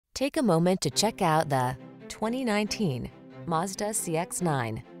Take a moment to check out the 2019 Mazda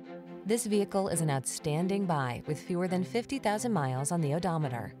CX-9. This vehicle is an outstanding buy with fewer than 50,000 miles on the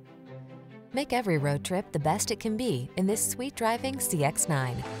odometer. Make every road trip the best it can be in this sweet-driving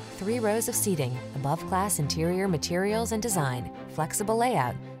CX-9. 3 rows of seating, above-class interior materials and design, flexible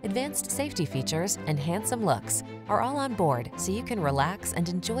layout, advanced safety features, and handsome looks are all on board so you can relax and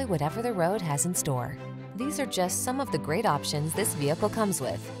enjoy whatever the road has in store. These are just some of the great options this vehicle comes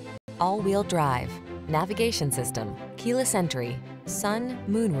with: all-wheel drive, navigation system, keyless entry, sun,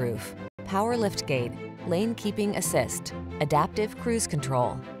 moonroof, power liftgate, lane keeping assist, adaptive cruise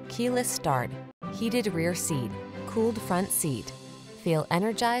control, keyless start, heated rear seat, cooled front seat. Feel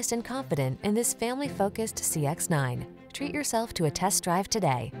energized and confident in this family-focused CX-9. Treat yourself to a test drive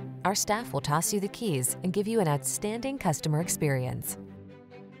today. Our staff will toss you the keys and give you an outstanding customer experience.